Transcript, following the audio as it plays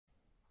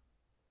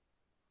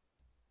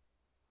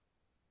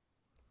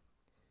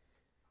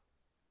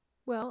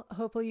Well,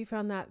 hopefully you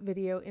found that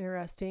video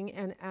interesting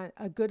and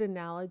a good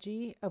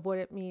analogy of what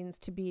it means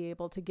to be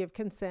able to give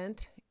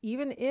consent,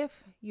 even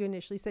if you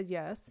initially said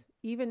yes,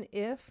 even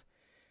if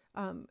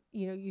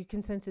you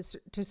consent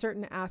to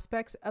certain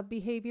aspects of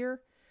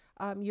behavior,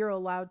 you're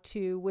allowed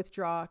to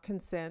withdraw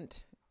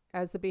consent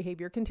as the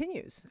behavior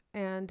continues,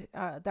 and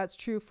that's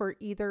true for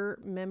either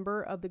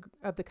member of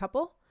the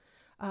couple.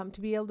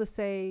 To be able to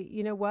say,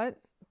 you know what,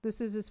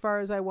 this is as far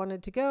as I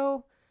wanted to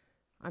go.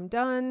 I'm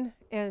done,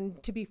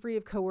 and to be free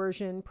of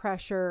coercion,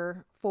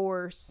 pressure,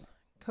 force,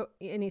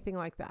 anything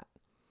like that.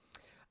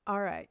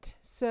 All right,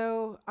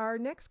 so our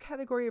next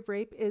category of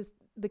rape is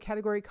the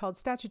category called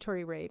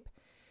statutory rape.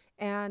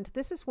 And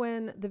this is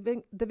when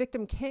the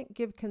victim can't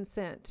give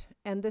consent.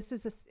 And this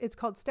is it's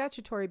called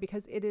statutory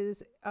because it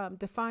is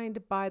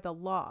defined by the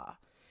law.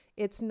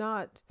 It's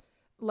not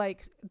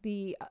like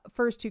the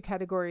first two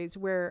categories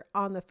where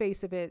on the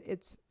face of it,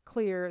 it's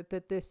clear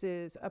that this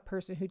is a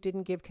person who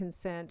didn't give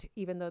consent,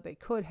 even though they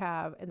could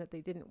have, and that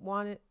they didn't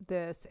want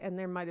this, and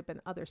there might have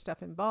been other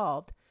stuff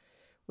involved.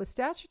 With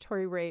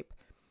statutory rape,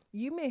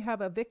 you may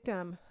have a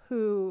victim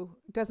who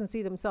doesn't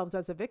see themselves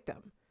as a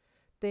victim.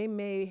 They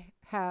may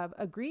have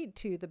agreed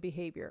to the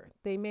behavior.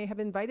 They may have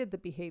invited the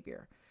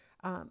behavior.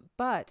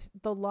 But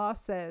the law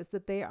says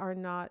that they are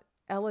not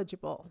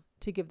eligible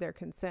to give their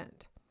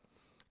consent.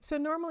 So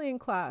normally in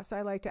class,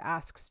 I like to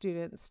ask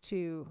students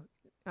to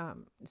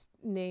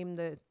name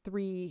the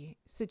 3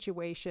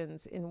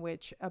 situations in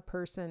which a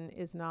person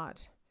is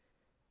not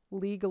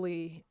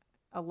legally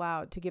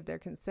allowed to give their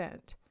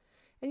consent.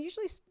 And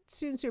usually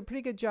students do a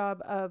pretty good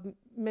job of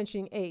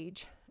mentioning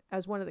age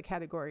as one of the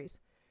categories.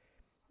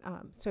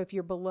 So if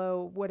you're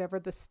below whatever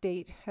the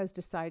state has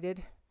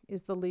decided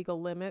is the legal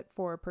limit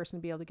for a person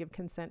to be able to give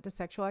consent to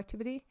sexual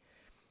activity.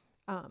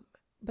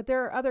 But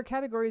there are other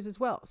categories as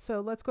well. So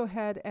let's go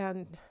ahead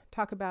and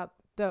talk about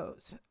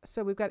those.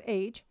 So we've got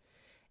age,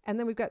 and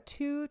then we've got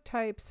 2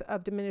 types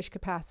of diminished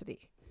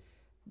capacity.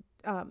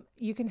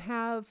 You can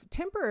have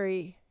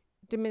temporary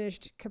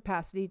diminished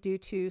capacity due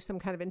to some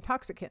kind of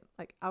intoxicant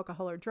like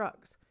alcohol or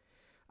drugs.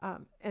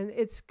 And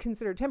it's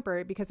considered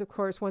temporary because, of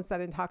course, once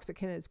that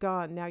intoxicant is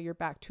gone, now you're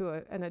back to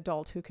an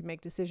adult who can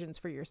make decisions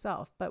for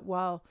yourself. But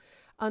while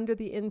under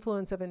the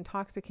influence of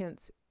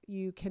intoxicants,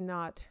 you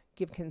cannot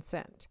give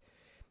consent.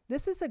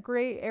 This is a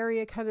gray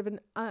area, kind of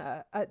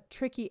a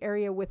tricky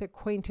area with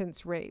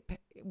acquaintance rape,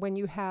 when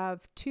you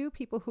have 2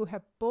 people who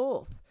have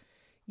both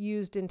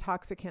used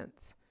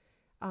intoxicants.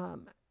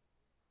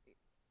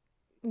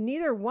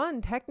 Neither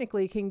one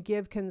technically can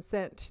give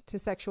consent to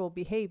sexual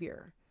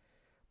behavior.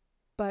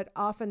 But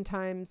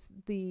oftentimes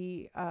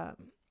the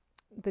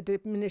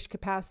diminished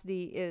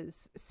capacity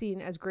is seen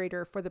as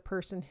greater for the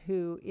person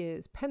who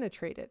is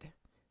penetrated.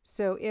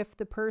 So if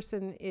the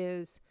person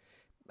is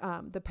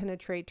the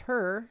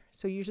penetrator,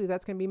 so usually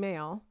that's going to be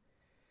male,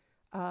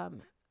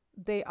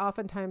 they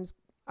oftentimes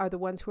are the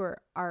ones who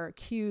are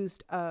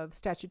accused of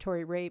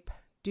statutory rape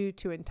due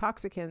to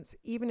intoxicants,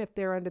 even if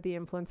they're under the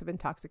influence of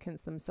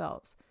intoxicants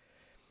themselves.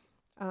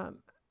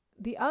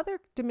 The other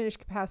diminished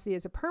capacity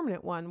is a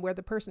permanent one where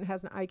the person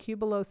has an IQ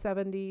below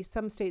 70.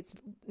 Some states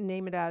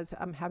name it as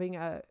having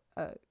an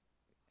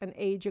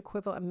age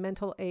equivalent, a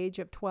mental age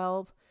of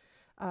 12.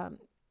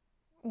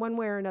 One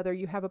way or another,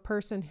 you have a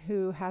person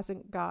who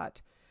hasn't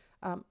got,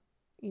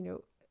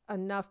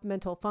 enough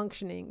mental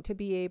functioning to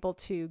be able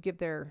to give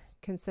their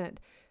consent.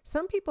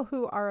 Some people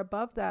who are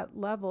above that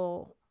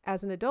level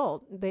as an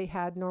adult, they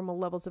had normal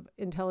levels of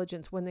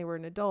intelligence when they were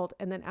an adult.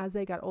 And then as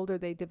they got older,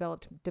 they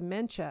developed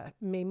dementia,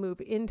 may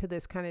move into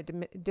this kind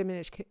of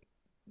diminished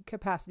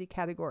capacity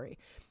category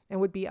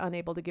and would be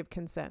unable to give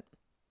consent.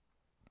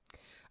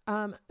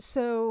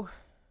 So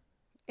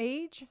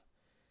age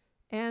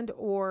and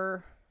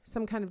or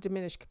some kind of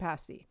diminished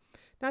capacity.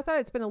 Now, I thought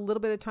I'd spend a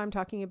little bit of time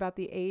talking about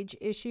the age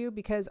issue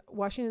because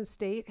Washington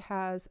State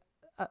has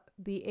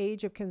the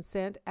age of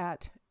consent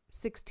at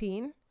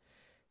 16.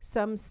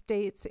 Some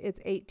states it's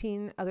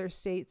 18, other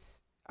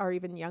states are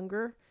even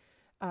younger.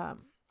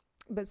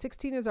 But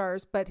 16 is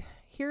ours, but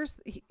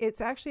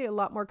it's actually a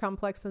lot more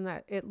complex than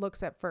that it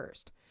looks at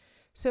first.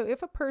 So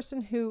if a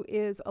person who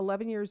is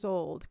 11 years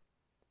old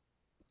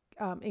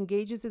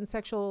engages in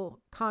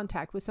sexual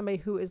contact with somebody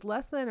who is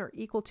less than or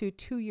equal to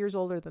 2 years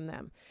older than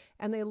them,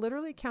 and they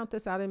literally count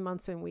this out in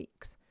months and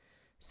weeks.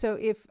 So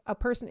if a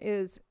person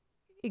is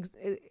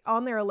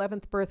on their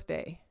 11th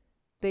birthday,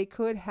 they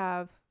could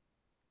have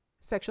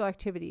sexual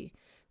activity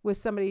with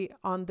somebody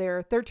on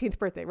their 13th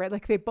birthday, right?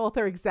 Like they both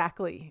are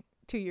exactly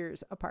 2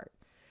 years apart.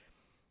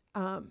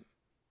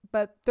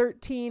 But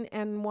 13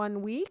 and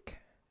 1 week,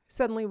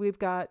 suddenly we've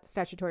got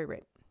statutory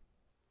rape.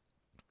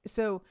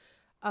 So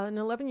an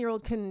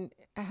 11-year-old can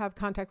have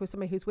contact with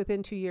somebody who's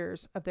within 2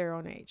 years of their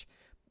own age.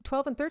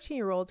 12 and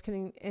 13-year-olds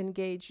can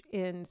engage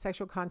in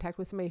sexual contact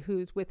with somebody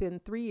who's within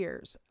 3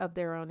 years of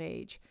their own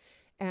age.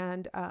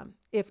 And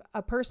if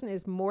a person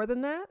is more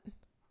than that,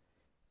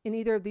 in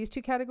either of these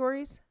 2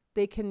 categories,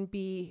 they can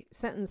be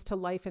sentenced to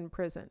life in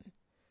prison.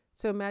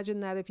 So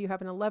imagine that if you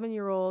have an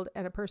 11-year-old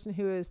and a person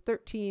who is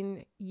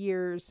 13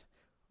 years,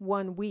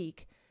 1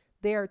 week,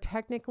 they are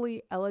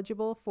technically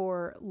eligible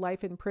for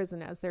life in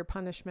prison as their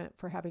punishment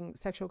for having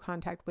sexual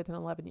contact with an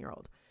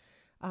 11-year-old.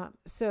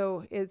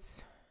 So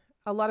it's,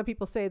 a lot of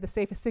people say the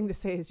safest thing to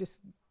say is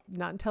just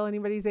not until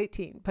anybody's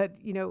 18. But,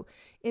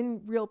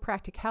 in real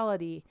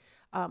practicality,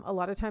 a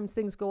lot of times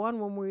things go on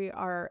when we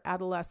are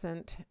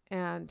adolescent,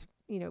 and,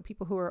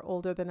 people who are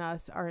older than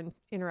us are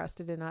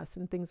interested in us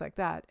and things like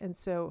that. And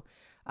so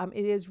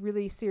it is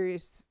really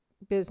serious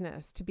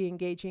business to be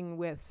engaging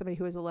with somebody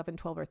who is 11,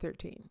 12, or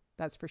 13.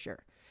 That's for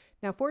sure.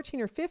 Now, 14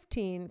 or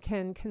 15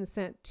 can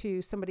consent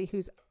to somebody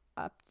who's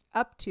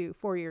up to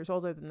 4 years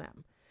older than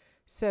them.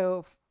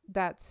 So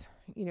that's,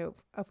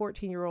 a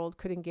 14-year-old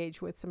could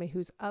engage with somebody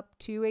who's up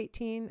to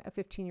 18. A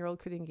 15-year-old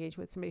could engage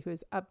with somebody who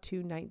is up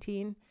to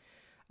 19.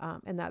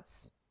 And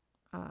that's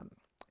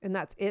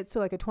it. So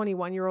like a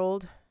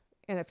 21-year-old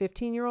and a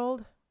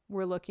 15-year-old,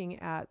 we're looking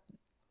at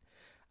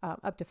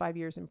up to 5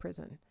 years in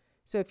prison.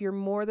 So if you're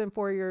more than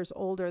 4 years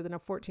older than a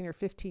 14 or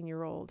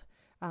 15-year-old,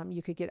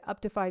 you could get up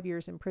to 5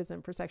 years in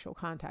prison for sexual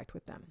contact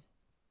with them.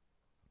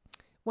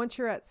 Once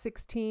you're at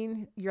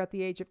 16, you're at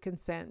the age of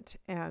consent,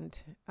 and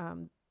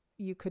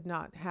you could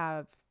not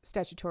have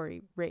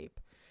statutory rape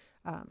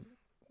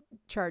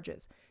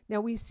charges. Now,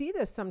 we see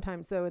this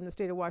sometimes, though, in the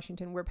state of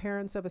Washington, where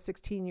parents of a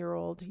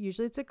 16-year-old,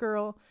 usually it's a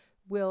girl,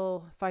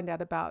 will find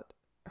out about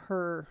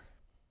her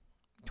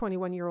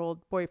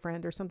 21-year-old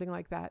boyfriend or something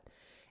like that,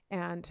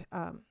 and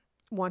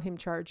want him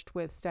charged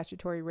with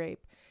statutory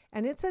rape.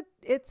 And it's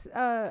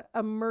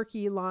a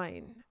murky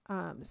line.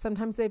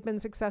 Sometimes they've been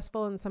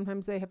successful and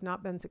sometimes they have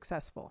not been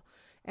successful.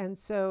 And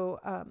so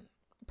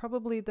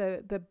probably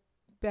the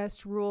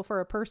best rule for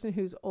a person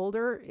who's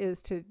older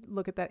is to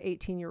look at that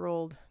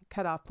 18-year-old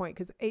cutoff point,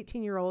 because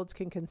 18-year-olds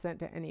can consent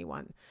to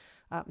anyone.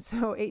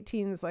 So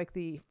 18 is like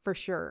the for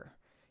sure.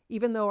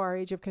 Even though our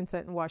age of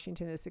consent in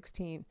Washington is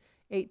 16,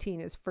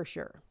 18 is for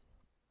sure.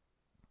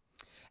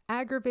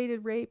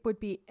 Aggravated rape would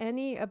be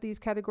any of these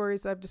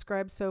categories I've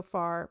described so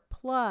far,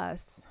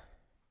 plus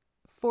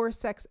forced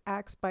sex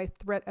acts by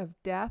threat of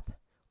death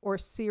or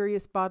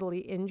serious bodily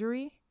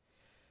injury,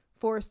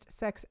 forced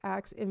sex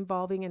acts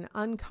involving an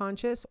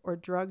unconscious or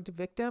drugged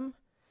victim,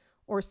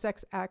 or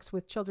sex acts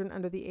with children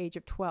under the age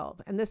of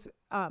 12. And this,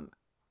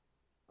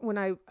 when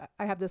I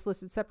have this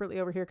listed separately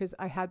over here, because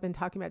I had been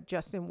talking about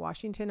just in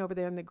Washington over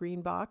there in the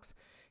green box.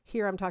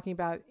 Here I'm talking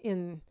about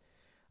in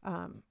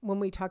when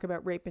we talk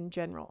about rape in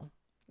general.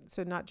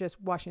 So not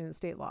just Washington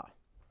state law.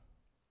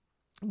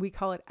 We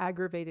call it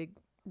aggravated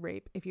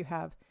rape if you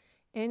have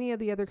any of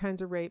the other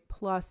kinds of rape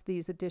plus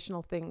these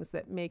additional things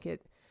that make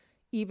it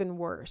even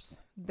worse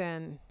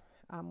than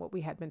what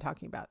we had been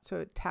talking about. So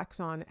it tacks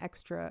on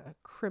extra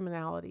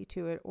criminality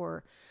to it,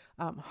 or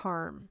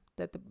harm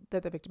that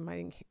the victim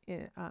might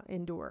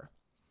endure.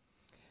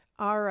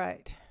 All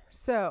right.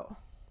 So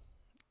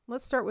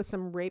let's start with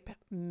some rape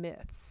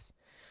myths.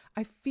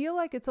 I feel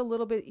like it's a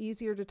little bit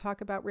easier to talk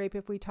about rape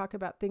if we talk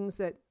about things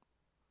that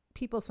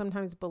people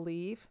sometimes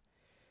believe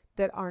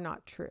that are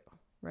not true,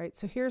 right?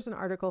 So here's an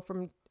article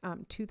from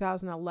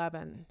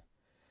 2011,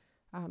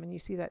 and you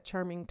see that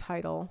charming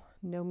title,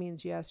 "No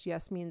means yes,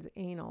 yes means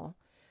anal,"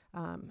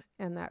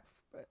 and that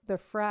the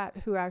frat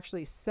who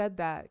actually said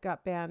that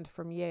got banned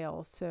from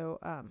Yale. So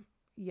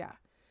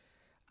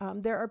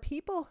there are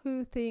people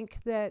who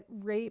think that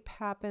rape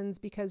happens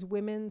because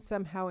women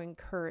somehow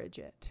encourage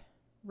it,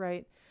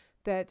 right?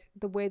 That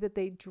the way that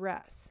they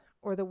dress,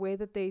 or the way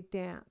that they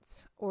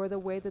dance, or the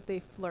way that they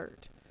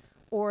flirt,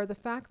 or the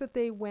fact that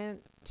they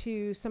went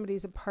to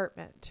somebody's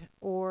apartment,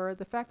 or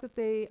the fact that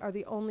they are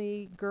the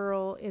only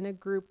girl in a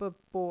group of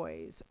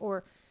boys,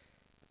 or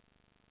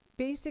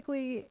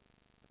basically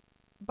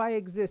by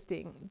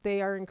existing,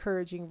 they are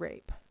encouraging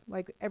rape.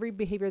 Like every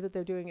behavior that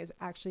they're doing is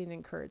actually an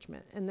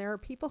encouragement. And there are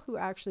people who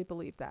actually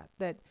believe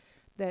that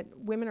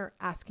women are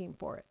asking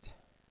for it.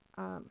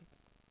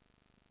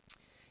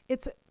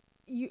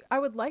 I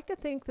would like to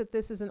think that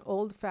this is an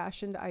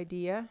old-fashioned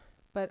idea,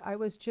 but I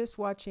was just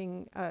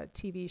watching a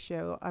TV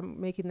show.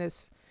 I'm making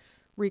this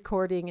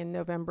recording in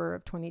November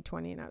of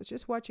 2020, and I was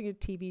just watching a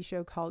TV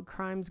show called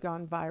Crimes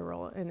Gone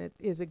Viral, and it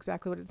is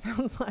exactly what it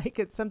sounds like.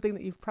 It's something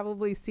that you've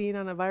probably seen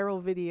on a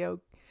viral video,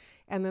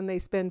 and then they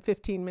spend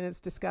 15 minutes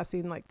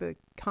discussing like the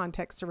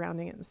context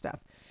surrounding it and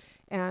stuff.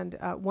 And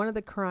one of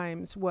the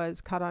crimes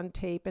was caught on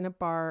tape in a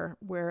bar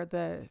where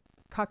the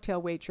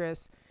cocktail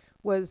waitress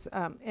was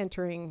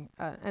entering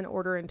an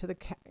order into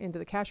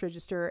the cash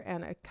register,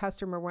 and a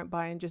customer went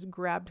by and just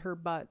grabbed her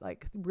butt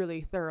like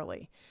really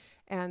thoroughly.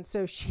 And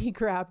so she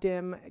grabbed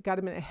him, got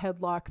him in a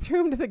headlock,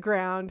 threw him to the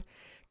ground,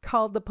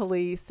 called the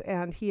police,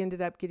 and he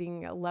ended up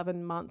getting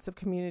 11 months of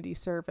community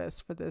service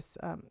for this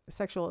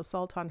sexual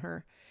assault on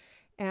her.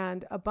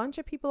 And a bunch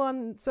of people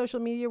on social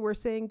media were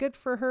saying, good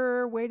for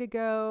her, way to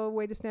go,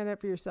 way to stand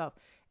up for yourself.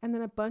 And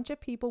then a bunch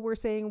of people were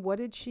saying, what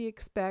did she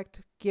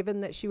expect,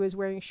 given that she was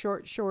wearing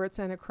short shorts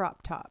and a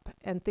crop top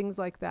and things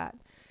like that.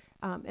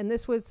 And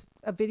this was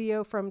a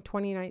video from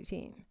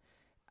 2019.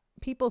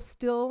 People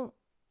still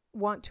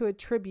want to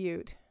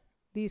attribute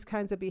these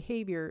kinds of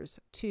behaviors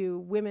to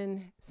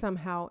women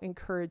somehow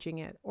encouraging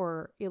it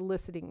or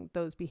eliciting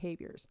those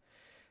behaviors.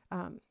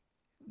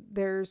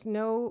 There's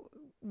no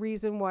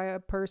reason why a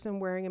person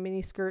wearing a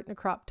mini skirt and a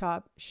crop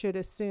top should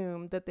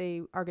assume that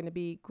they are going to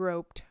be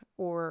groped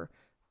or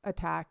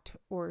attacked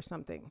or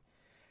something.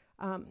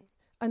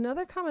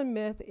 Another common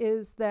myth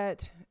is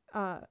that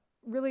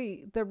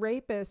really the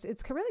rapist,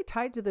 it's really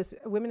tied to this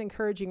women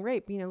encouraging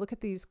rape. Look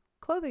at these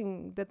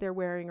clothing that they're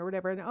wearing or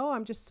whatever. And, oh,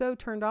 I'm just so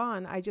turned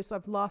on.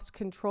 I've lost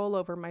control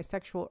over my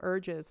sexual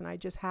urges and I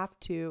just have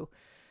to,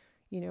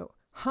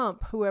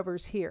 hump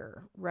whoever's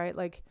here, right?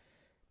 Like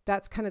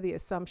that's kind of the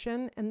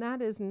assumption. And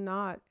that is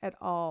not at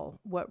all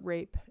what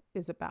rape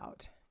is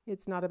about.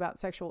 It's not about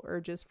sexual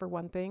urges, for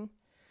one thing.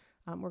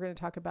 We're going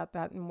to talk about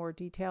that in more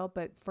detail,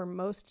 but for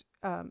most,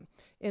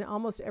 in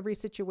almost every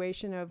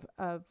situation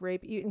of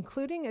rape,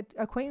 including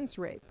acquaintance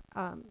rape,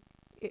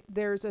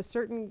 there's a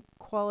certain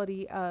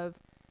quality of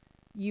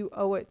you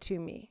owe it to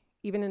me,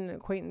 even in an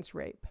acquaintance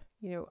rape.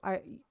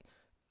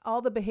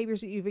 All the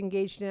behaviors that you've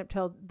engaged in up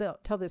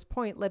till this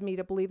point led me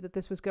to believe that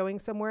this was going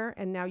somewhere,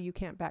 and now you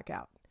can't back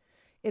out.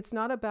 It's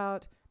not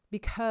about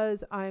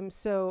because I'm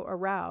so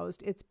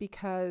aroused. It's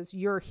because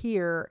you're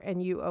here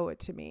and you owe it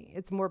to me.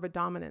 It's more of a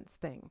dominance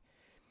thing.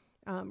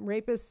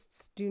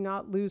 Rapists do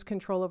not lose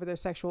control over their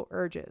sexual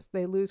urges.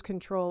 They lose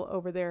control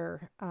over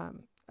their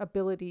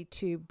ability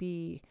to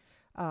be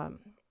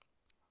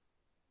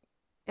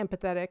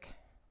empathetic.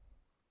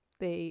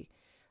 They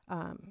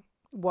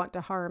want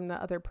to harm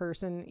the other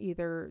person,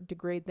 either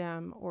degrade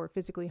them or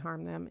physically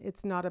harm them.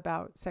 It's not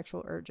about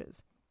sexual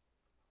urges.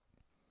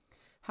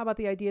 How about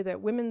the idea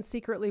that women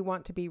secretly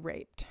want to be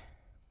raped?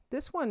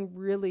 This one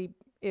really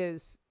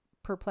is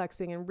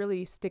perplexing and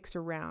really sticks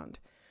around.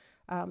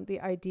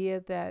 The idea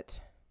that,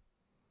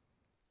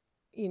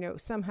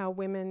 somehow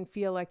women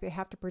feel like they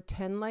have to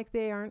pretend like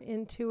they aren't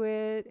into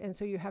it. And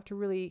so you have to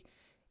really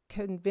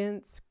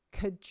convince,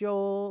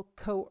 cajole,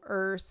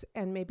 coerce,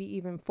 and maybe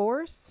even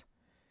force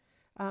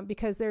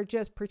because they're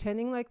just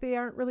pretending like they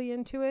aren't really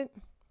into it.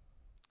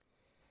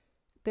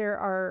 There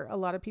are a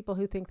lot of people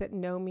who think that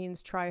no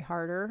means try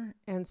harder.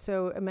 And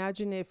so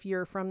imagine if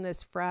you're from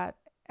this frat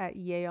at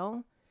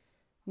Yale.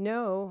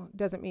 No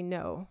doesn't mean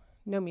no.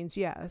 No means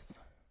yes.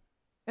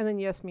 And then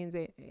yes means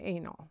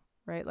anal,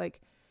 right? Like,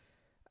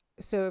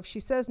 so if she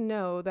says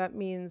no, that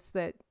means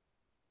that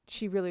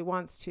she really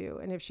wants to.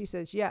 And if she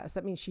says yes,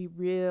 that means she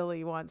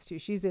really wants to.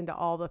 She's into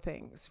all the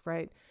things,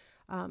 right?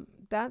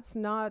 That's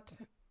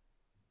not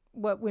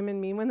what women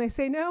mean when they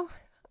say no.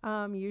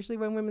 Usually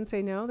when women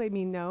say no, they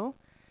mean no.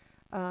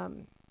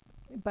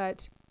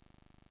 But,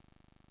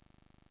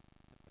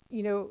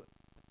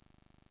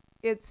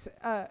 it's,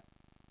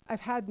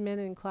 I've had men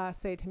in class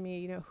say to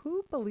me,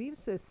 who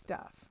believes this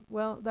stuff?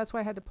 Well, that's why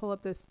I had to pull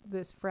up this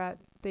frat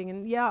thing.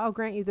 And yeah, I'll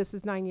grant you this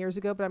is 9 years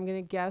ago, but I'm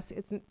going to guess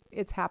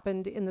it's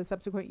happened in the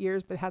subsequent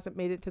years, but hasn't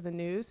made it to the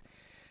news.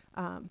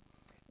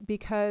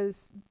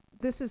 Because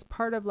this is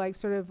part of like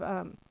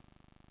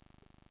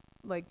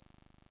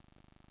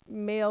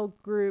male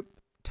group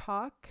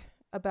talk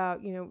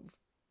about,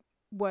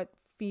 what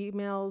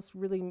females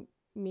really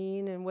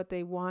mean and what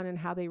they want and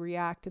how they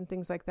react and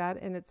things like that.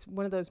 And it's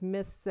one of those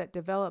myths that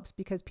develops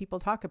because people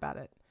talk about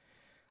it.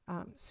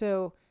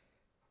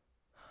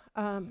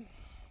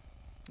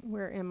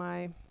 Where am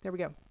I? There we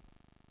go.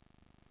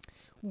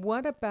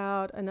 What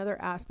about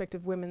another aspect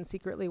of women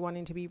secretly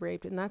wanting to be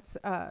raped? And that's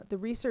the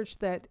research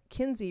that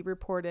Kinsey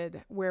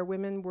reported, where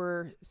women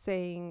were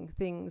saying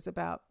things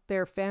about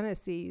their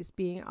fantasies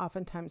being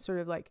oftentimes sort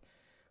of like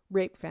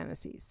rape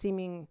fantasies,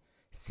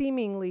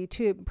 seemingly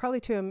probably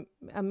to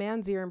a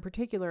man's ear in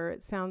particular,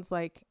 it sounds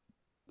like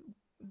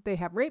they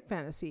have rape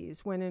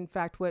fantasies, when in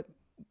fact,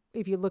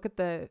 if you look at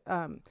the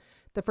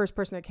first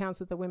person accounts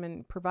that the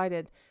women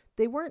provided,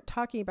 they weren't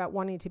talking about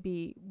wanting to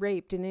be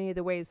raped in any of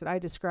the ways that I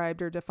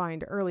described or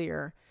defined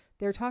earlier.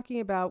 They're talking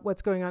about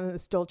what's going on in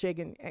this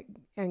Dolce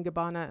and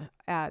Gabbana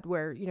ad,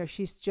 where,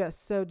 she's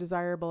just so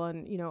desirable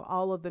and,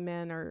 all of the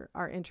men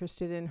are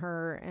interested in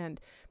her,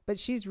 but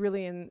she's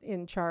really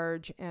in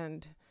charge,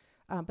 and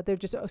but they're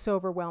just so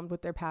overwhelmed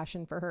with their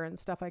passion for her and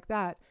stuff like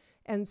that.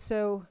 And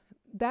so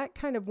that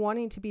kind of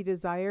wanting to be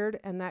desired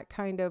and that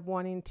kind of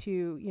wanting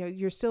to,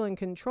 you're still in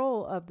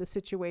control of the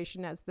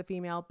situation as the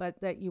female, but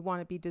that you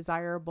want to be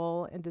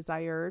desirable and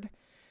desired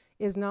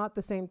is not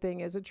the same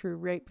thing as a true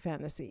rape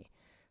fantasy.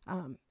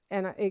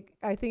 And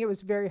I think it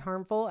was very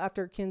harmful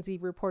after Kinsey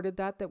reported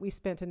that we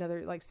spent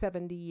another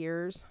 70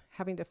 years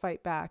having to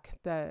fight back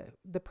the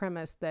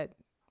premise that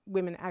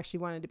women actually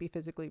wanted to be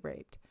physically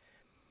raped.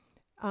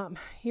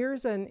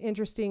 Here's an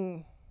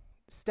interesting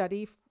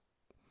study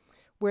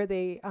where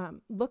they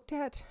looked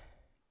at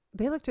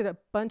a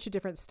bunch of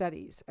different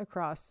studies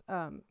across,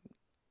 a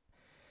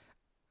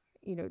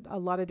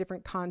lot of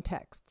different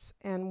contexts.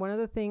 And one of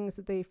the things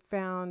that they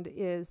found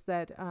is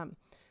that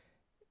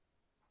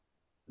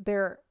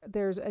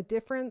there's a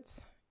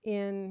difference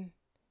in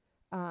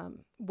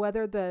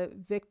whether the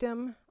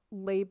victim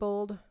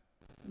labeled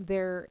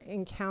their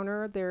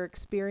encounter, their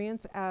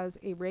experience as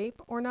a rape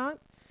or not.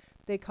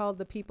 They called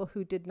the people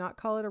who did not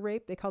call it a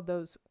rape, they called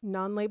those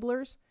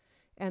non-labelers.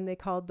 And they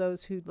called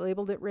those who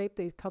labeled it rape,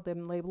 they called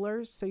them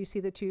labelers. So you see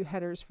the two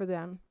headers for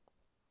them.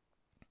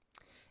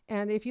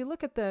 And if you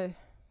look at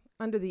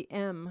under the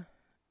M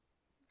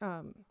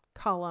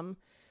column,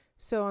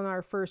 so on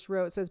our first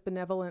row, it says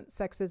benevolent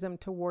sexism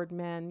toward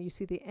men. You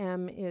see the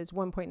M is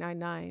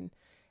 1.99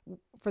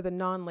 for the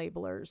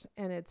non-labelers,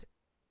 and it's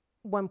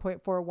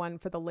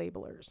 1.41 for the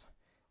labelers.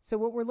 So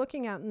what we're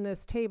looking at in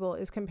this table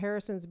is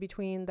comparisons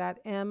between that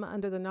M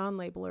under the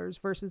non-labelers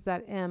versus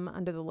that M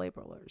under the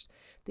labelers.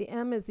 The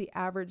M is the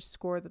average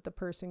score that the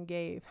person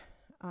gave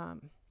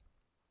on,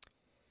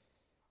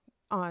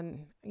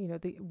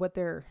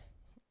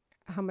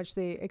 how much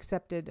they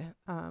accepted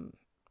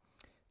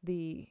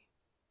the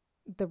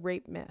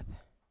rape myth.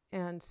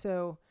 And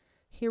so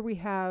here we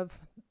have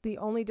the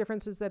only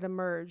differences that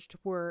emerged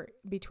were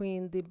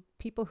between the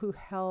people who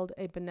held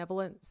a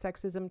benevolent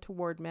sexism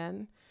toward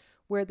men,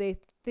 where they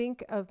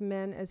think of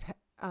men as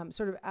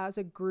sort of as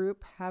a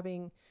group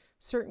having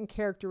certain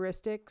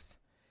characteristics,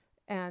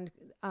 and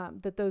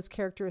that those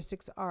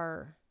characteristics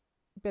are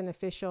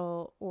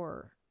beneficial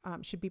or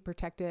should be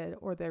protected,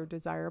 or they're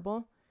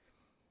desirable.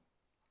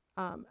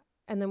 And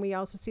then we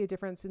also see a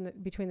difference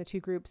between the two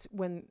groups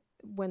when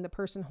the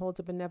person holds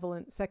a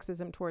benevolent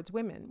sexism towards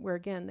women, where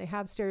again, they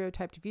have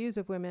stereotyped views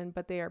of women,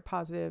 but they are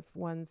positive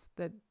ones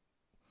that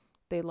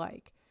they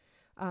like.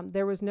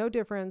 There was no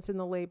difference in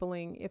the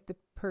labeling if the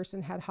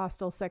person had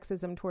hostile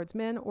sexism towards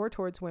men or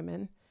towards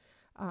women.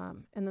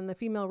 And then the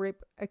female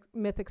rape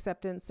myth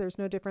acceptance, there's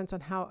no difference on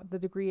how the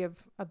degree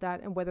of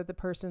that and whether the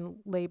person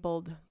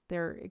labeled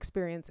their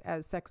experience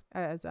as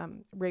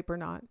rape or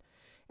not.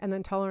 And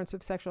then tolerance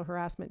of sexual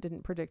harassment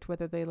didn't predict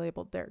whether they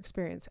labeled their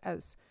experience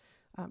as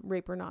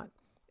rape or not.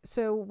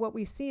 So what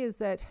we see is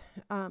that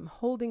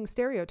holding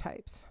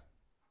stereotypes,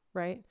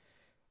 right?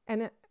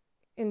 And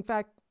in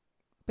fact,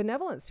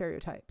 benevolent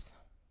stereotypes,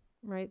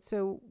 right?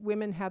 So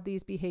women have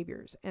these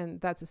behaviors,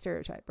 and that's a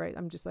stereotype, right?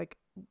 I'm just like,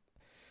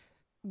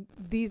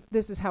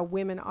 this is how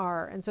women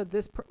are. And so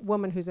this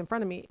woman who's in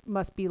front of me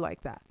must be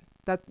like that.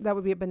 That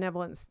would be a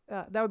benevolence.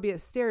 That would be a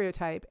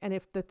stereotype. And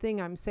if the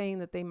thing I'm saying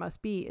that they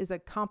must be is a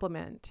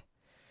compliment,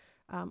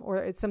 or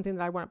it's something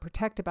that I want to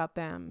protect about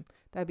them,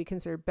 that would be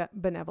considered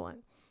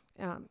benevolent.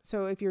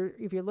 So if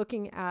you're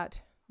looking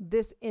at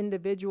this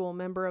individual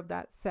member of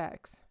that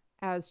sex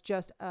as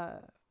just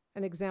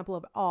an example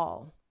of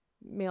all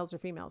males or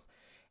females,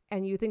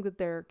 and you think that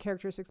their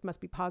characteristics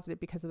must be positive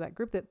because of that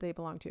group that they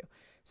belong to.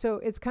 So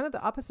it's kind of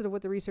the opposite of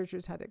what the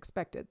researchers had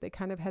expected. They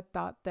kind of had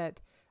thought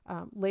that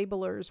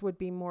labelers would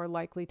be more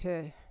likely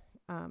to,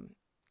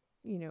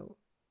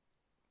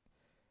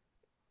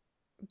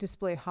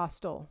 display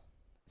hostile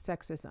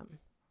sexism.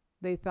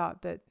 They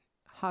thought that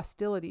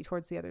hostility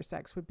towards the other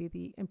sex would be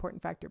the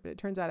important factor, but it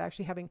turns out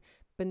actually having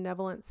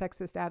benevolent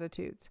sexist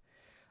attitudes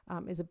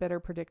is a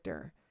better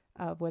predictor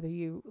of whether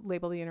you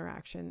label the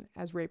interaction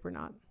as rape or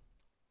not.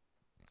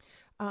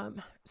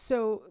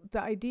 So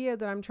the idea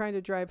that I'm trying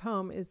to drive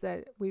home is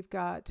that we've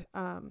got,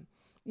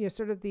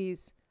 sort of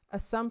these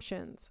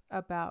assumptions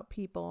about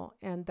people,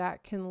 and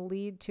that can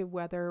lead to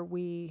whether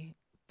we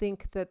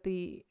think that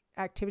the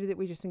activity that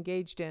we just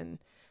engaged in,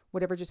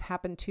 whatever just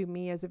happened to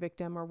me as a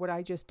victim, or what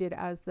I just did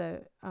as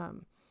the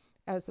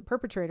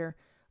perpetrator,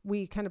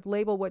 we kind of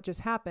label what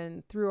just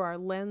happened through our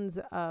lens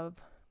of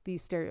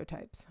these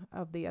stereotypes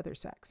of the other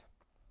sex.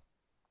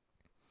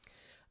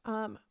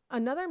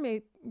 Another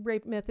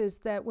rape myth is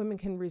that women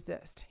can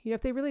resist.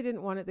 If they really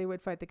didn't want it, they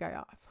would fight the guy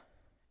off.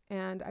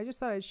 And I just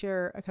thought I'd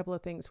share a couple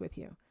of things with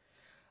you.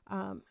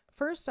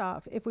 First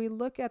off, if we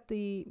look at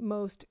the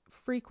most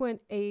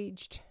frequent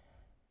aged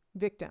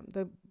victim,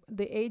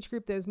 the age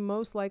group that is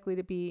most likely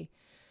to be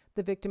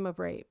the victim of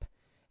rape,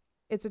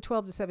 it's a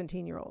 12 to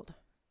 17-year-old.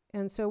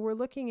 And so we're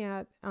looking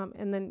at,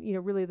 and then,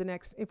 really the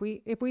next, if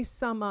we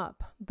sum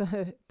up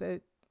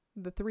the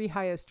three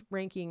highest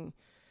ranking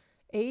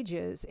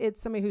ages,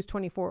 it's somebody who's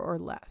 24 or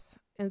less.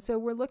 And so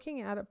we're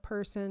looking at a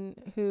person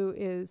who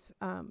is,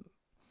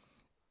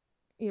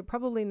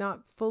 probably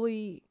not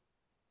fully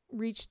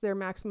reached their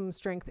maximum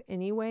strength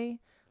anyway,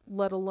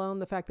 let alone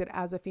the fact that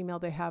as a female,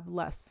 they have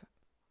less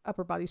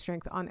upper body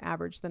strength on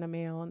average than a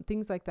male and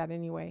things like that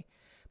anyway.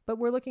 But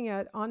we're looking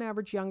at, on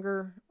average,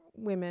 younger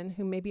women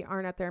who maybe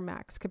aren't at their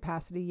max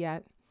capacity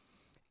yet.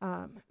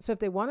 So if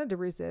they wanted to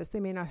resist, they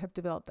may not have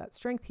developed that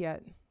strength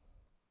yet.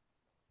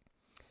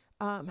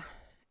 And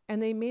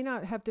they may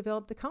not have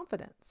developed the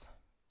confidence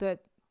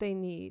that they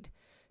need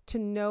to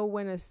know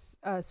when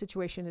a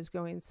situation is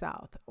going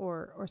south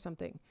or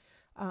something.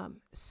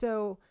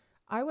 So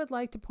I would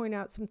like to point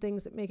out some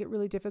things that make it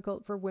really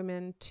difficult for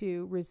women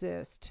to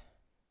resist,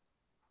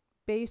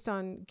 based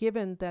on,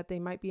 given that they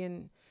might be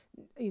in,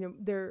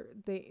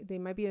 they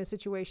might be in a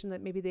situation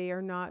that maybe they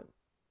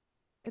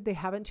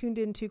haven't tuned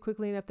into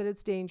quickly enough that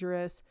it's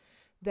dangerous,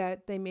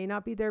 that they may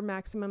not be their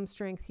maximum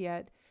strength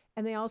yet.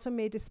 And they also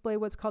may display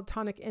what's called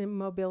tonic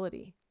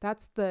immobility.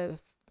 That's the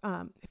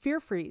fear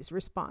freeze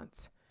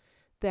response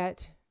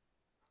that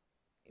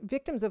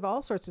victims of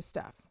all sorts of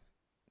stuff,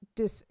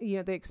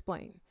 they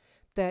explain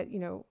that,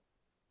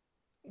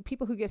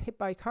 people who get hit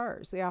by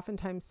cars, they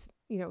oftentimes,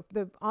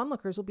 the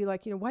onlookers will be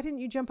like, why didn't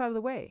you jump out of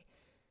the way?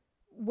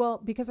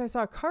 Well, because I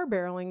saw a car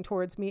barreling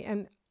towards me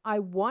and I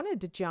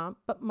wanted to jump,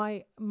 but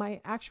my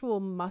actual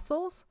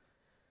muscles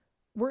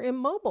were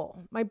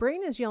immobile. My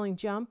brain is yelling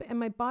jump and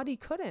my body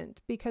couldn't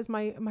because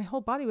my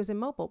whole body was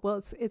immobile.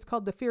 Well, it's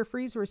called the fear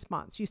freeze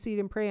response. You see it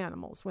in prey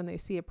animals. When they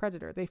see a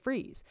predator, they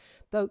freeze.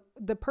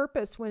 The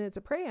purpose when it's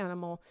a prey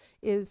animal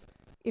is,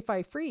 if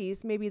I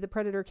freeze, maybe the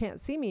predator can't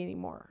see me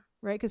anymore,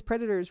 right? Because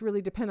predators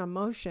really depend on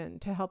motion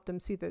to help them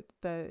see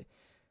the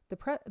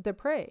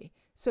prey.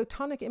 So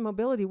tonic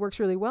immobility works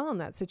really well in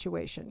that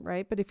situation,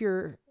 right? But if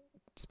you're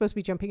supposed to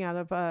be jumping out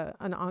of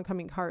an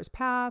oncoming car's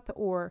path,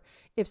 or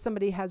if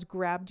somebody has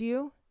grabbed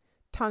you,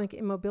 tonic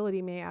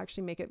immobility may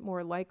actually make it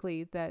more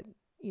likely that,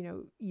 you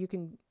know, you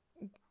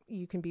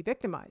can be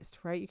victimized,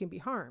 right? You can be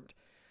harmed.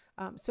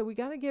 So we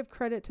got to give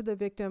credit to the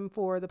victim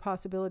for the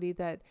possibility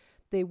that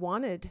they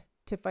wanted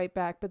to fight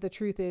back, but the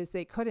truth is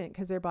they couldn't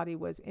because their body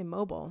was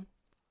immobile.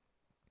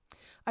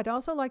 I'd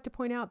also like to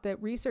point out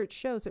that research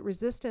shows that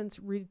resistance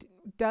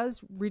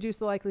does reduce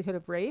the likelihood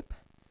of rape,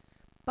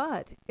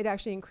 but it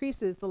actually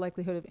increases the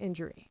likelihood of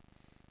injury.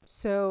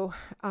 So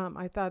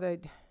I thought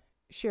I'd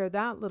share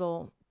that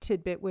little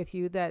tidbit with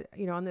you, that,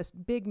 you know, on this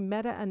big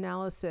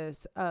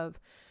meta-analysis of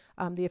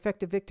the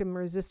effect of victim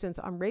resistance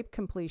on rape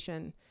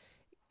completion,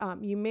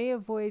 you may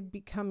avoid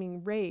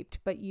becoming raped,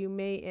 but you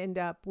may end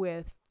up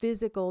with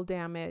physical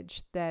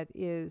damage that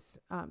is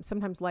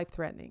sometimes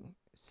life-threatening.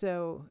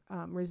 So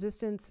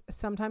resistance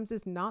sometimes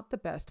is not the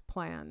best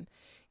plan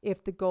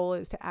if the goal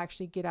is to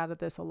actually get out of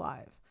this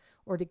alive,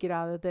 or to get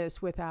out of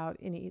this without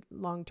any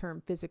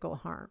long-term physical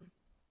harm.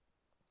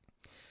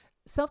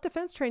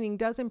 Self-defense training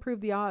does improve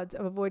the odds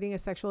of avoiding a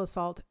sexual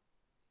assault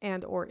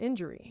and or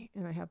injury.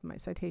 And I have my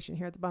citation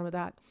here at the bottom of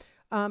that.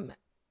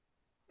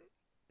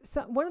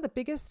 So one of the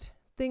biggest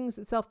things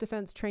that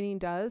self-defense training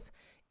does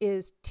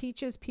is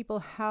teaches people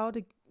how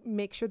to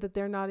make sure that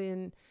they're not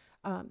in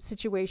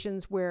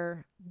situations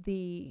where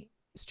the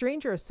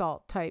stranger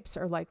assault types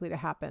are likely to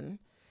happen.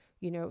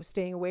 You know,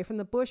 staying away from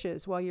the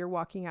bushes while you're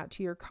walking out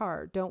to your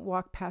car. Don't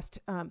walk past,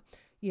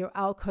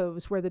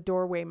 alcoves where the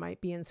doorway might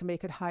be and somebody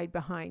could hide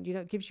behind. You know,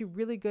 it gives you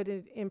really good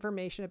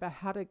information about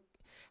how to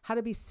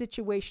be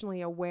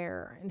situationally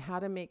aware and how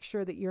to make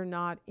sure that you're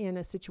not in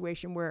a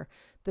situation where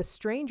the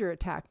stranger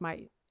attack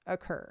might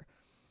occur.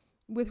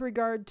 With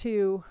regard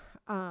to,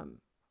 the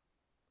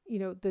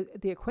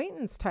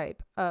acquaintance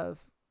type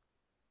of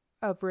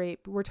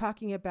rape, we're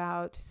talking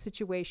about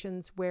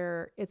situations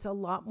where it's a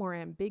lot more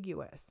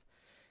ambiguous.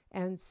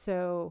 And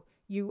so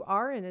you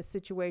are in a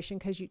situation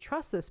because you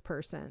trust this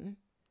person.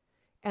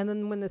 And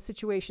then when the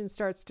situation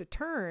starts to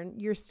turn,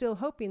 you're still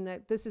hoping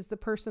that this is the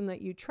person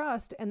that you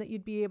trust and that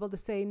you'd be able to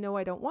say, no,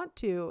 I don't want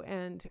to.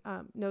 And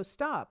no,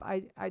 stop.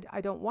 I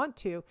don't want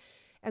to.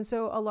 And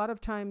so a lot of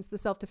times the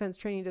self-defense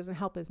training doesn't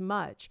help as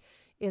much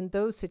in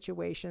those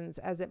situations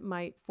as it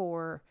might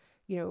for,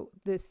 you know,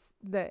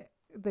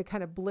 the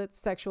kind of blitz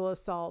sexual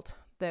assault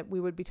that we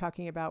would be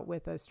talking about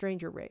with a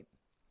stranger rape.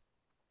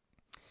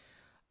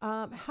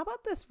 How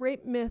about this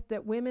rape myth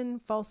that women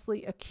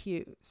falsely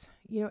accuse?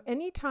 You know,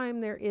 anytime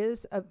there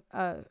is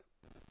a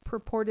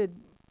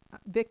purported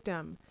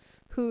victim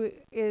who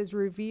is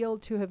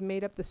revealed to have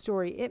made up the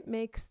story, it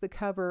makes the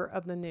cover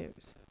of the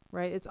news,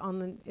 right? It's on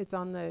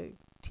the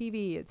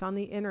TV, it's on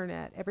the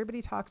internet.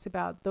 Everybody talks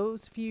about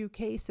those few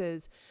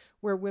cases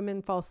where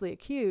women falsely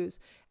accuse,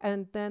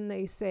 and then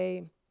they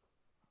say,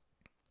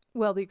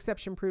 well, the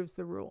exception proves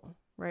the rule,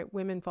 right?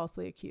 Women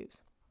falsely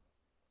accuse.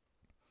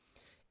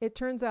 It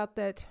turns out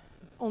that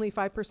only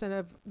 5%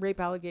 of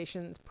rape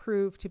allegations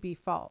prove to be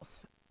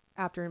false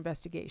after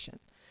investigation.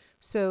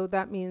 So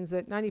that means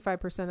that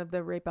 95% of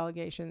the rape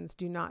allegations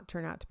do not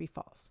turn out to be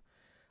false.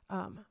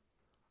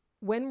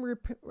 When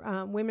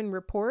women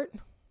report,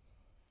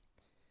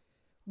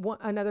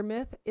 another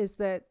myth is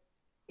that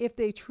if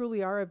they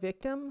truly are a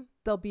victim,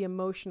 they'll be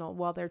emotional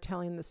while they're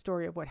telling the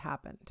story of what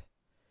happened.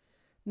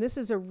 And this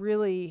is a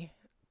really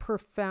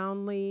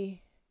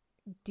profoundly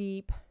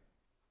deep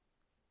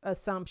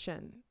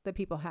assumption that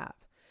people have,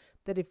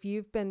 that if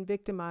you've been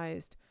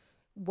victimized,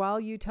 while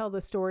you tell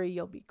the story,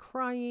 you'll be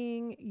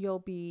crying, you'll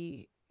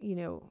be,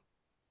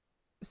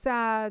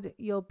 sad,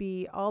 you'll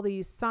be all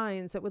these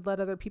signs that would let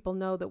other people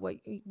know that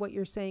what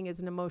you're saying is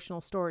an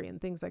emotional story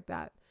and things like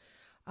that.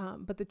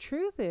 But the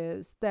truth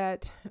is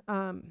that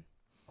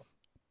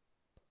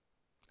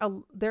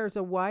there's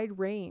a wide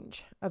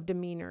range of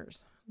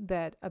demeanors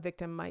that a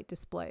victim might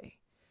display.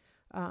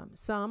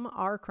 Some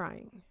are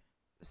crying.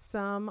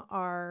 Some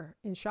are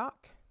in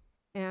shock.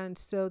 And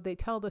so they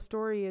tell the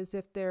story as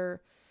if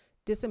they're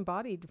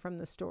disembodied from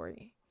the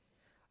story.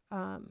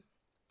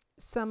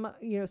 Some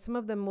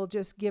of them will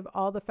just give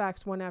all the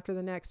facts one after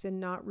the next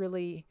and not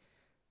really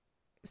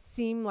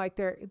seem like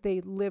they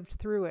lived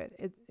through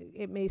it.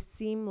 It may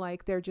seem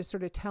like they're just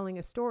sort of telling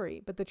a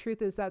story, but the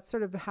truth is that's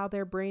sort of how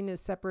their brain is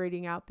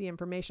separating out the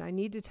information. I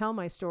need to tell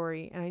my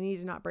story and I need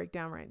to not break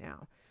down right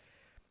now.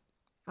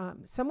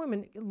 Some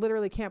women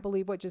literally can't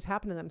believe what just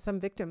happened to them.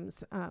 Some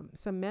victims,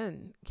 some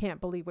men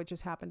can't believe what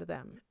just happened to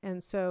them.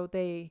 And so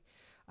they're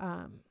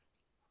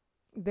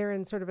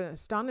in sort of an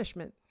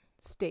astonishment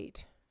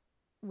state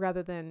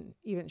rather than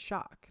even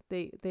shock.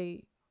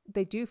 They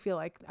they do feel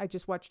like I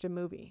just watched a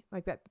movie,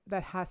 like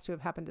that has to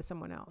have happened to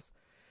someone else.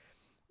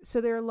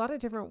 So there are a lot of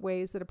different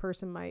ways that a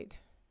person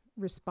might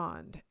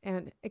respond,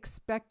 and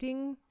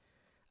expecting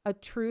a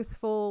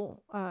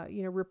truthful,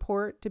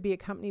 report to be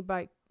accompanied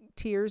by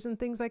tears and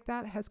things like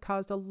that has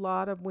caused a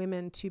lot of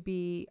women to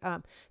be,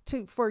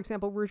 for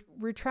example,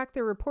 retract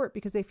their report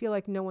because they feel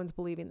like no one's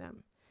believing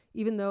them,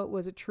 even though it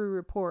was a true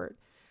report,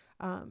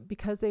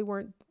 because they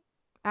weren't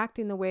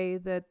acting the way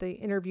that the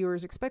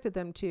interviewers expected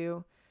them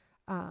to.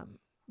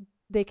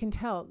 They can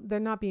tell they're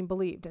not being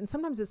believed. And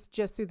sometimes it's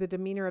just through the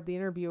demeanor of the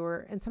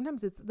interviewer. And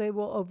sometimes they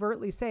will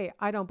overtly say,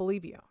 I don't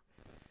believe you.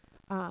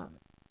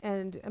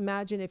 And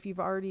imagine if you've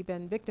already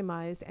been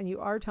victimized and you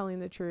are telling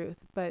the truth,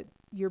 but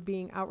you're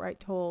being outright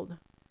told,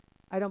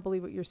 I don't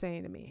believe what you're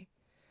saying to me.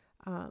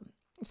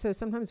 So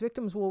sometimes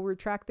victims will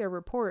retract their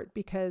report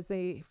because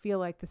they feel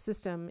like the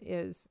system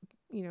is,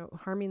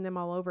 harming them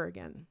all over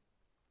again.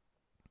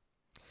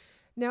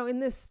 Now, in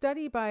this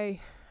study in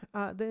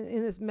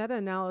this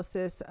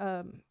meta-analysis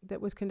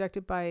that was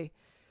conducted by,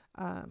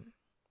 I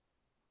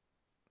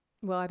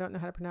don't know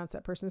how to pronounce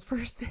that person's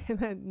first name,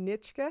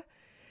 Nitschke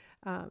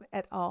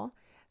et al.,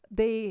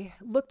 they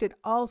looked at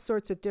all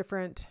sorts of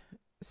different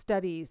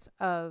studies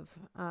of,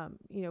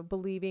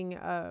 believing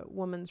a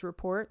woman's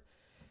report.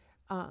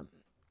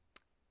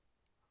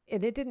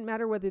 And it didn't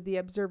matter whether the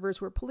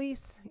observers were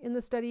police in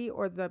the study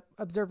or the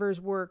observers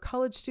were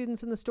college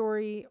students in the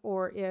story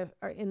or if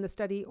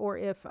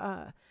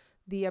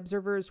the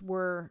observers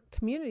were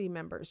community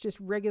members, just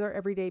regular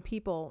everyday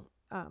people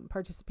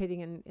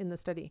participating in the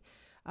study.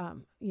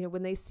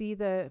 When they see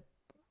the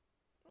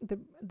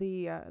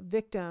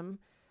victim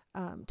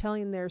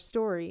telling their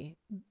story,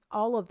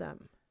 all of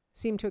them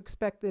seem to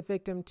expect the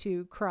victim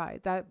to cry.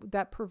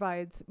 That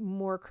provides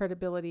more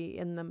credibility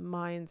in the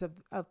minds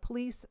of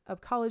police, of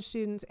college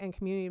students, and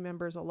community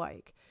members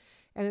alike.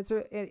 And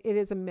it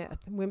is a myth.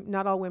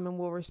 Not all women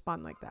will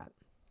respond like that.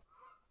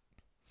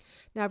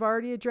 Now, I've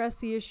already addressed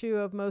the issue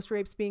of most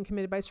rapes being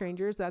committed by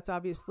strangers. That's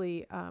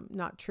obviously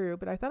not true,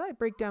 but I thought I'd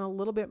break down a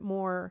little bit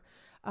more,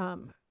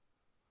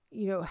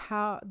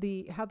 how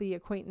the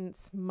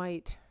acquaintance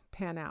might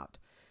pan out.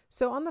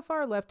 So on the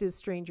far left is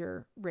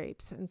stranger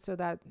rapes. And so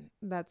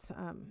that's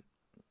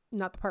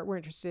not the part we're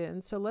interested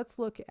in. So let's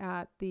look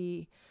at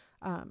the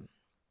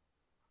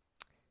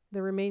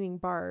remaining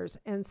bars.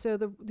 And so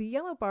the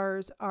yellow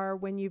bars are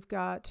when you've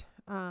got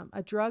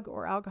a drug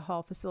or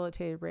alcohol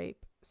facilitated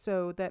rape.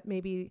 So that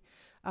maybe,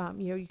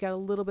 you got a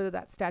little bit of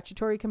that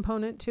statutory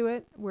component to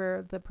it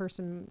where the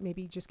person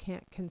maybe just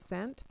can't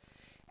consent.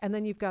 And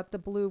then you've got the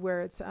blue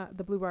where it's,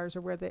 the blue bars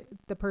are where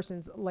the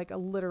person's like a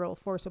literal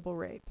forcible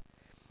rape.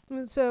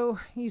 And so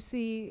you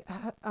see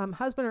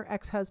husband or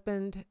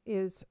ex-husband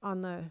is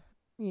on the,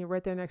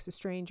 right there next to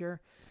stranger.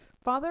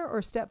 Father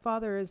or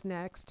stepfather is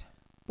next.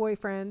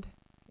 Boyfriend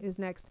is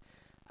next.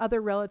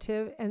 Other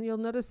relative. And you'll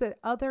notice that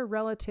other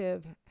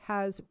relative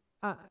has,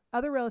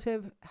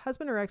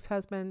 husband or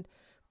ex-husband,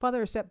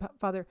 father or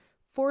stepfather.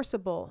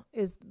 Forcible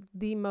is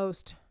the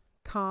most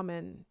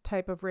common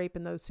type of rape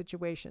in those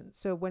situations.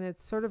 So when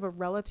it's sort of a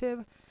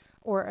relative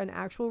or an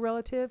actual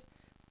relative,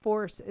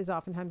 force is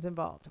oftentimes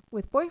involved.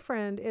 With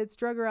boyfriend, it's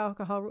drug or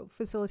alcohol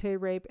facilitated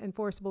rape and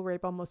forcible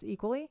rape almost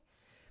equally.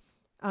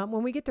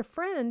 When we get to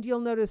friend, you'll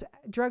notice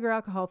drug or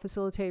alcohol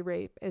facilitated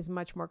rape is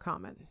much more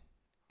common,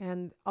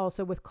 and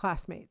also with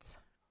classmates.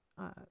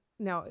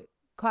 Now,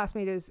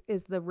 classmate is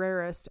the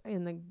rarest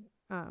in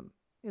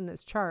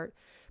this chart,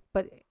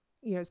 but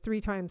it's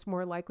 3 times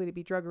more likely to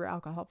be drug or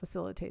alcohol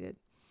facilitated.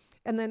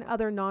 And then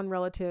other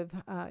non-relative,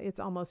 it's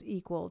almost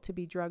equal to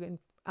be drug and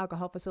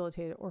alcohol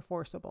facilitated or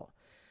forcible.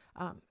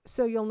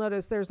 So you'll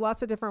notice there's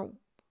lots of different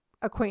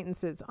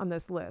acquaintances on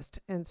this list.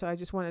 And so I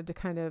just wanted to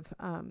kind of,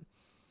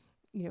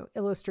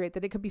 illustrate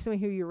that it could be somebody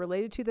who you're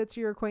related to that's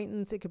your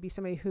acquaintance. It could be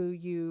somebody who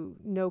you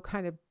know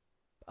kind of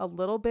a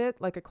little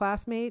bit, like a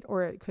classmate,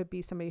 or it could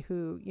be somebody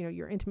who,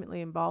 you're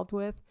intimately involved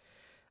with.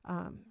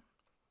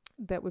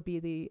 That would be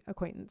the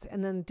acquaintance.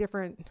 And then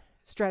different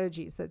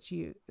strategies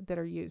that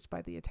are used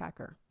by the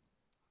attacker.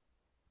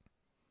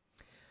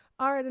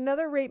 All right,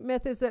 another rape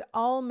myth is that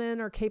all men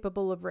are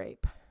capable of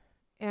rape.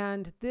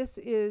 And this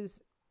is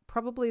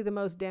probably the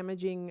most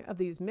damaging of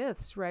these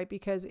myths, right?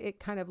 Because it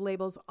kind of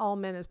labels all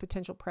men as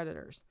potential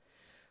predators.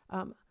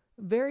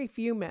 Very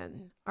few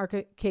men are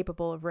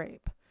capable of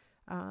rape.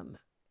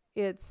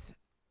 It's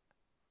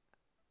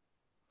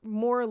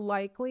more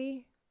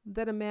likely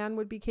that a man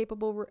would be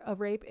capable of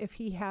rape if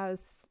he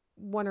has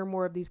one or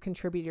more of these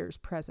contributors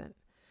present.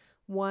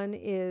 One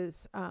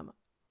is,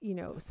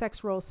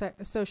 sex role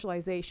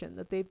socialization,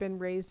 that they've been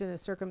raised in a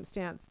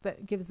circumstance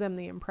that gives them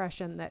the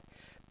impression that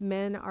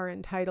men are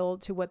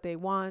entitled to what they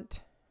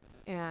want,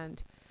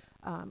 and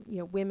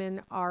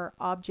women are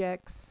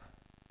objects,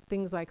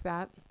 things like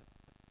that.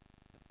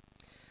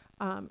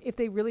 If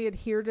they really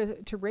adhere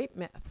to rape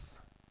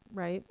myths,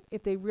 right?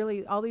 If they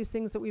really, all these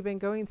things that we've been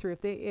going through,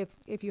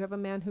 if you have a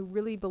man who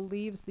really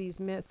believes these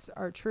myths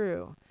are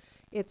true,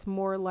 it's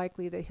more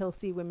likely that he'll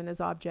see women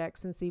as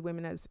objects and see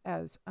women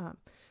as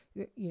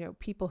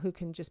people who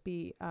can just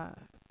be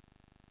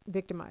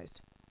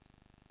victimized.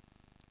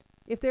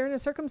 If they're in a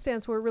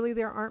circumstance where really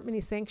there aren't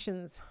many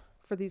sanctions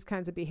for these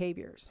kinds of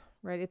behaviors,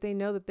 right? If they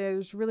know that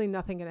there's really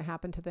nothing going to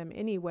happen to them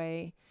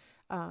anyway,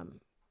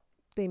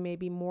 they may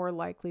be more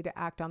likely to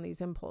act on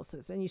these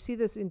impulses. And you see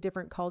this in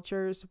different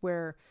cultures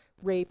where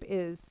rape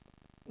is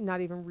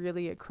not even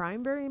really a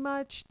crime very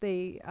much.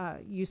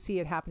 You see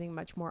it happening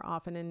much more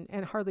often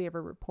and hardly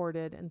ever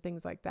reported and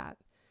things like that.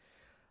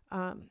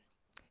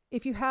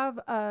 If you have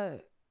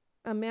a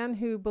man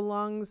who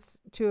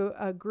belongs to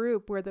a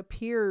group where the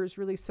peers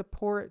really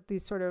support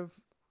these sort of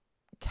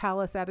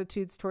callous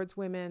attitudes towards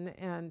women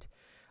and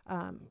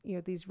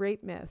these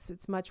rape myths,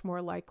 it's much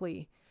more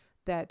likely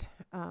that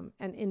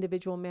an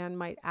individual man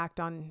might act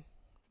on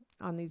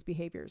these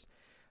behaviors.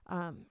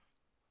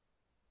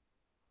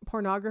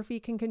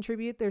 Pornography can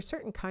contribute. There's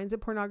certain kinds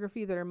of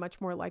pornography that are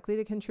much more likely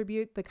to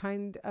contribute. The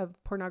kind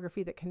of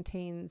pornography that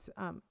contains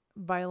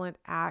violent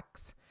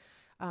acts,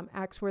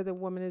 acts where the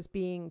woman is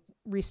being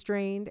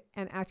restrained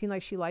and acting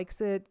like she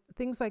likes it,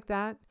 things like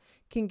that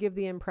can give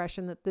the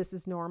impression that this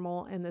is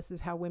normal and this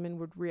is how women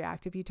would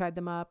react if you tied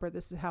them up, or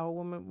this is how a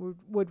woman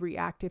would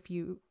react if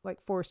you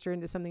like forced her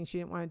into something she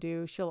didn't want to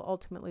do. She'll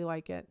ultimately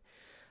like it.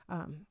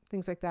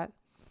 Things like that.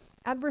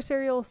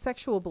 Adversarial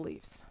sexual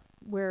beliefs,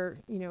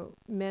 where,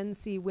 men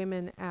see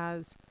women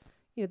as,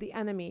 the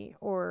enemy,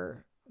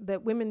 or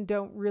that women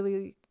don't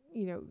really,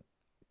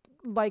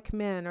 like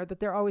men, or that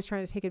they're always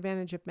trying to take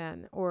advantage of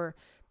men, or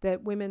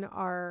that women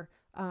are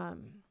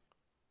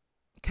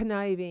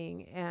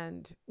conniving,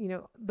 and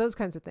those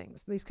kinds of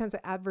things. These kinds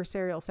of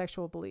adversarial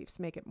sexual beliefs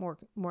make it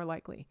more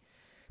likely.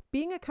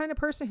 Being a kind of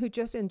person who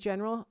just in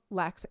general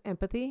lacks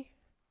empathy,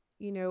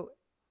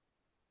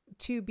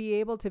 to be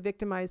able to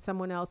victimize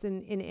someone else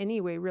in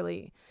any way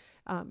really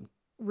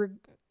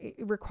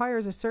it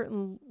requires a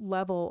certain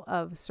level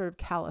of sort of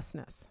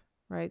callousness,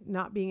 right?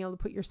 Not being able to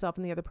put yourself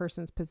in the other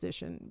person's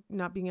position,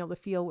 not being able to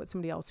feel what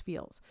somebody else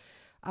feels.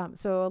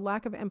 So a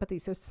lack of empathy.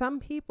 So some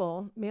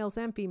people, males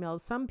and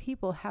females, some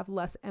people have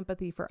less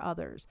empathy for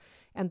others,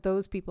 and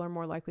those people are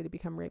more likely to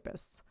become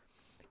rapists.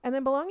 And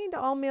then belonging to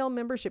all male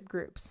membership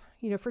groups.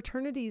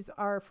 Fraternities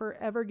are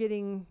forever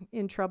getting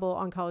in trouble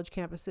on college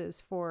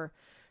campuses for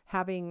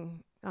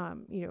having,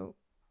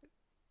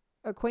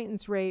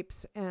 acquaintance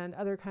rapes and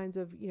other kinds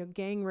of,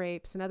 gang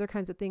rapes and other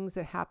kinds of things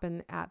that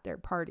happen at their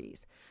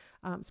parties.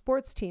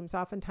 Sports teams,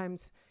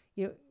 oftentimes,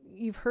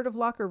 you've heard of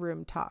locker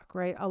room talk,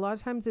 right? A lot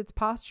of times it's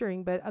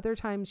posturing, but other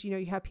times,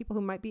 you have people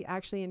who might be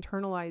actually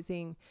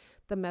internalizing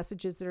the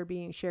messages that are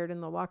being shared in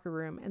the locker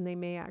room, and they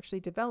may actually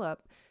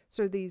develop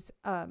sort of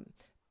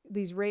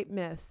these rape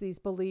myths, these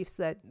beliefs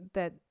that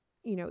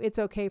it's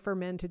okay for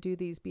men to do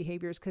these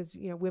behaviors because,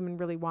 women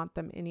really want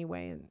them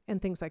anyway,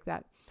 and things like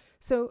that.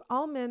 So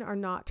all men are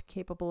not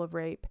capable of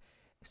rape.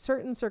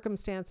 Certain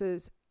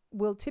circumstances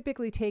will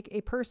typically take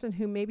a person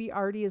who maybe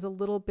already is a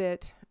little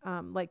bit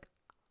like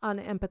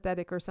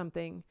unempathetic or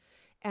something,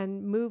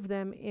 and move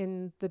them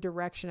in the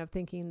direction of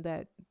thinking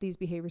that these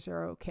behaviors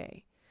are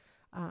okay.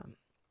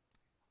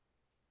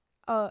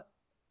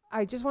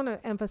 I just want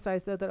to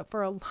emphasize, though, that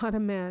for a lot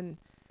of men,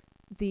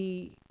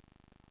 the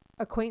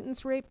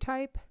acquaintance rape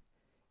type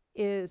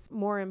is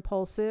more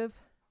impulsive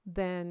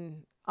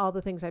than all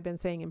the things I've been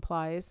saying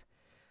implies.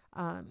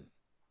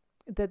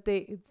 That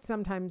they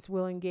sometimes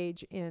will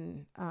engage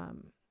in,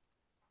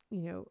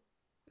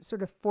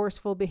 sort of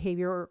forceful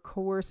behavior or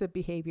coercive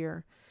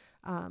behavior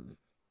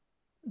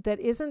that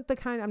isn't the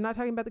kind. I'm not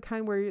talking about the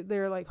kind where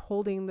they're like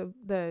holding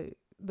the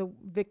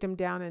victim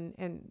down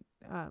and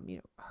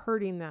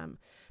hurting them,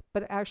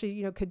 but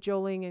actually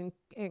cajoling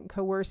and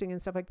coercing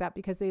and stuff like that,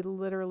 because they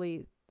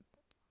literally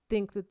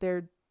think that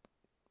they're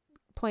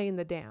playing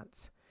the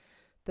dance,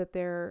 that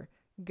they're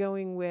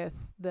going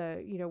with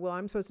the, well,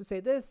 I'm supposed to say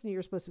this and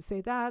you're supposed to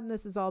say that, and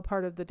this is all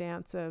part of the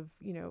dance of,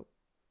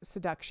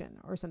 seduction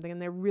or something.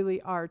 And they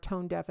really are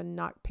tone deaf and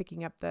not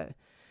picking up the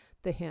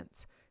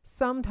hints.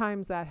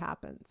 Sometimes that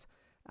happens.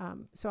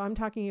 So I'm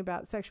talking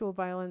about sexual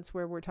violence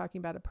where we're talking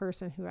about a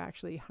person who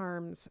actually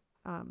harms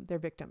their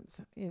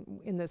victims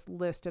in this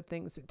list of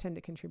things that tend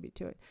to contribute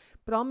to it.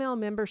 But all male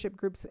membership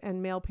groups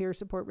and male peer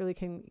support really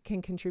can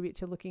contribute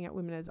to looking at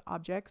women as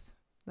objects.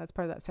 That's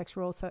part of that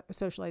sexual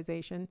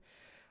socialization,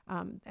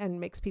 and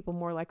makes people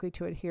more likely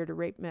to adhere to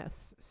rape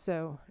myths.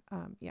 So,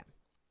 yeah.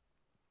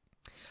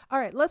 All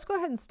right, let's go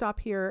ahead and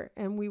stop here,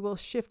 and we will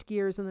shift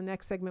gears in the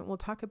next segment. We'll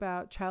talk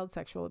about child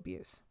sexual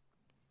abuse.